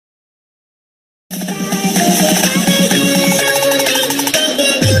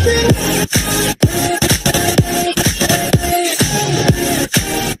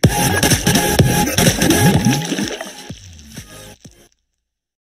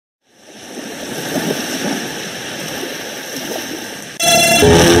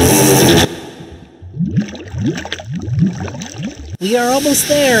We are almost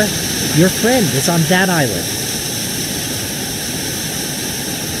there. Your friend is on that island.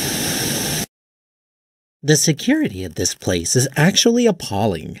 The security of this place is actually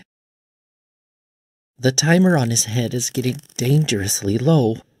appalling. The timer on his head is getting dangerously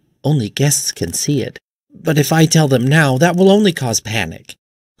low. Only guests can see it. But if I tell them now, that will only cause panic.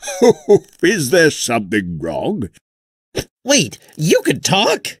 Is there something wrong? Wait, you could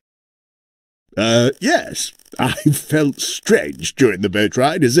talk? Yes. I felt strange during the boat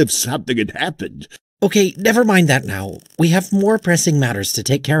ride, as if something had happened. Okay, never mind that now. We have more pressing matters to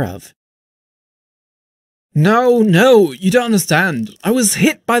take care of. No, you don't understand. I was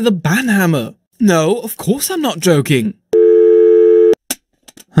hit by the banhammer. No, of course I'm not joking.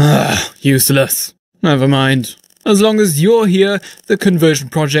 Useless. Never mind. As long as you're here, the conversion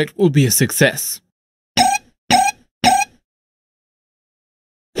project will be a success.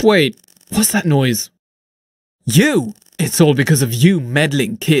 Wait, what's that noise? You! It's all because of you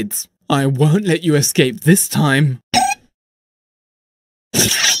meddling kids. I won't let you escape this time.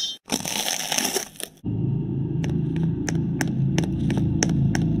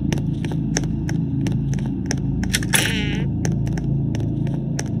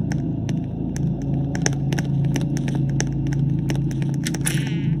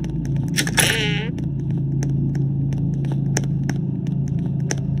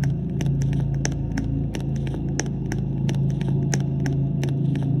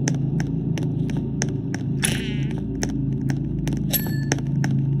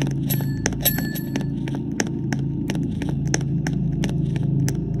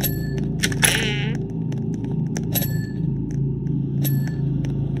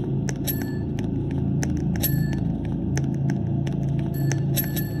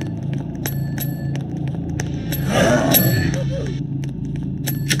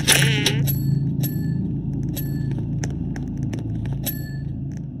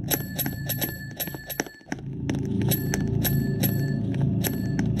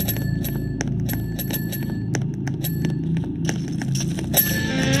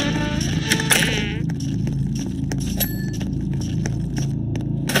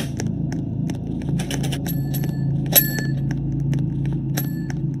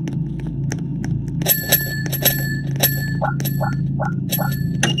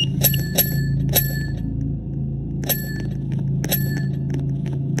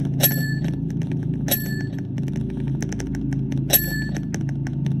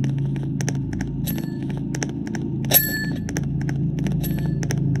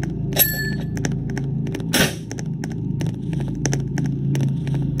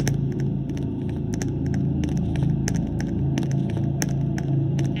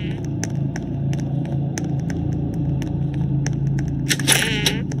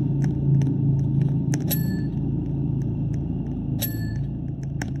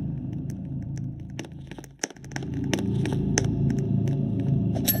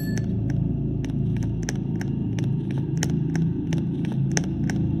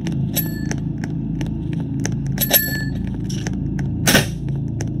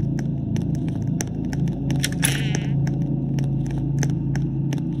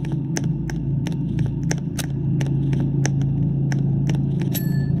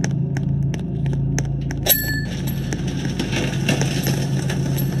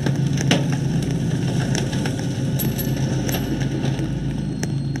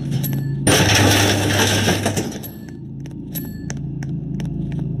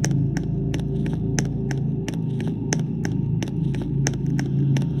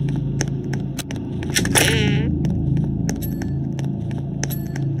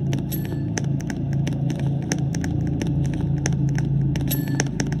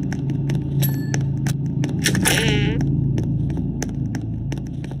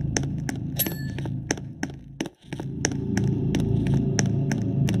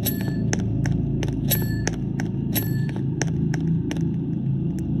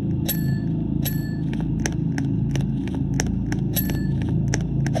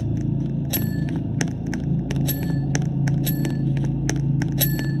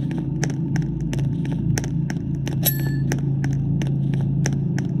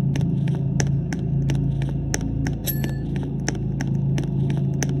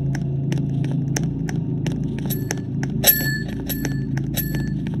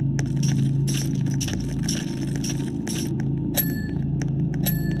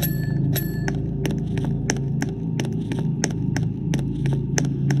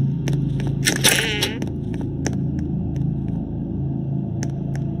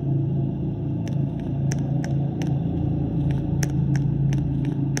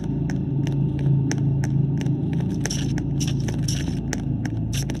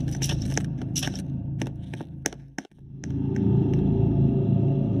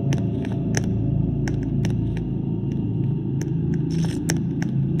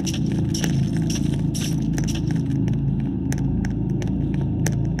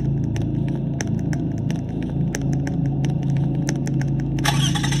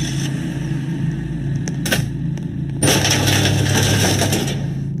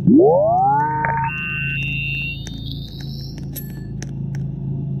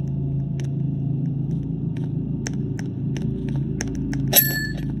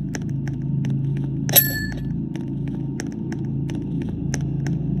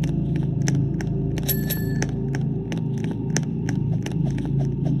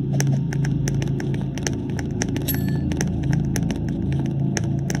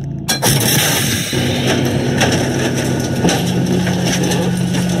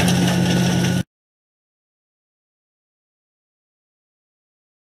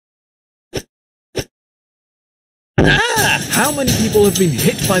 How many people have been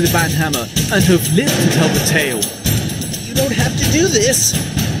hit by the banhammer and have lived to tell the tale? You don't have to do this.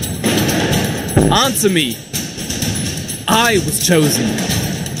 Answer me! I was chosen.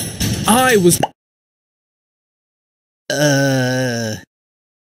 I was...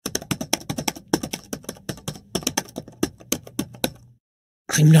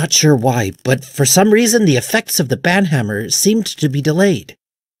 I'm not sure why, but for some reason the effects of the banhammer seemed to be delayed.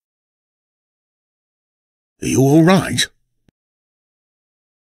 Are you all right?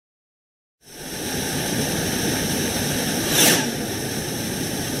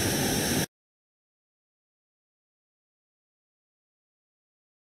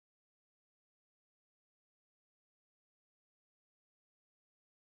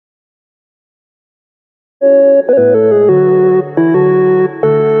 Thank you.